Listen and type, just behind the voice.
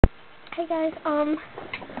Hey guys,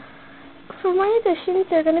 for my auditions,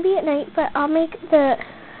 they're gonna be at night, but I'll make the,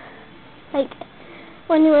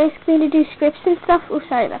 when you ask me to do scripts and stuff, oh,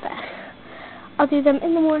 sorry about that. I'll do them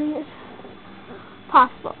in the morning as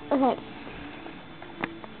possible. Okay.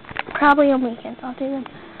 Probably on weekends, I'll do them.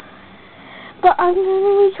 But I'm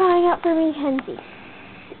gonna be trying out for Mackenzie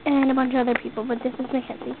and a bunch of other people, but this is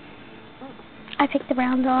Mackenzie. I picked the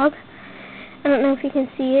brown dog. I don't know if you can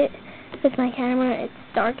see it with my camera. It's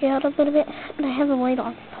dark out a little bit, and I have the light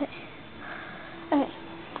on. But okay,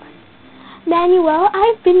 Manuel,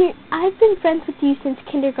 I've been friends with you since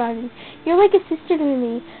kindergarten. You're like a sister to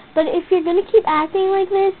me. But if you're gonna keep acting like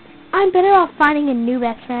this, I'm better off finding a new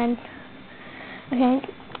best friend. Okay.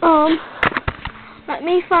 Let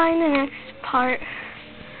me find the next part.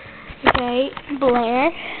 Okay,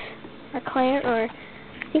 Blair or Claire, or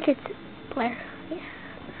I think it's Blair. Yeah.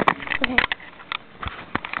 Okay.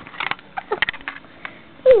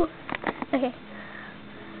 Ooh. Okay.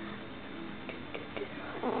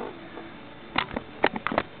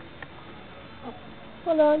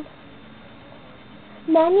 Hold on.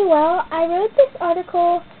 Manuel, I wrote this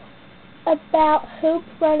article about Hope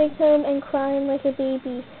running home and crying like a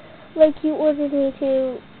baby, like you ordered me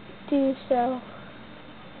to do so.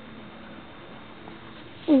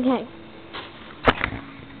 Okay.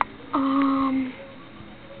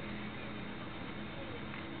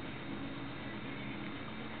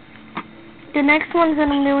 The next one's that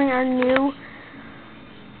I'm doing are new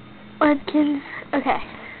webkins. Okay.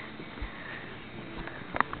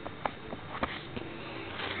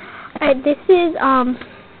 Alright, this is,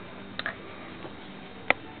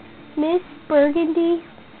 Miss Burgundy.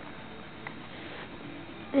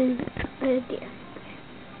 Oh dear.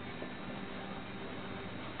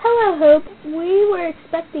 Hello, Hope. We were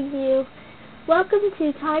expecting you. Welcome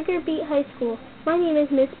to Tiger Beat High School. My name is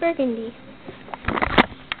Miss Burgundy.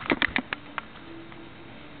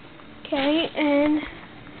 Okay, and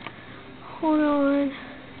hold on.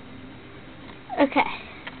 Okay.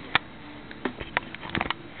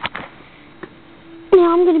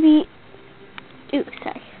 Now I'm gonna be. Ooh,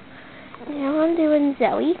 sorry. Now I'm doing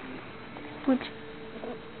Zoe, which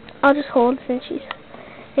I'll just hold since she's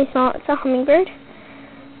very small. It's a hummingbird.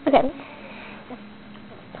 Okay.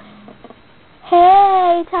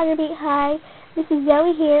 Hey, Tiger Beat High. This is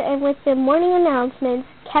Zoe here, and with the morning announcements: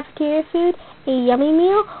 cafeteria food, a yummy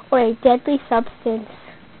meal, or a deadly substance.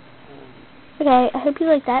 Okay, I hope you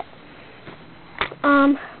like that.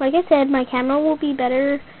 Like I said, my camera will be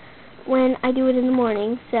better when I do it in the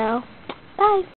morning, so bye.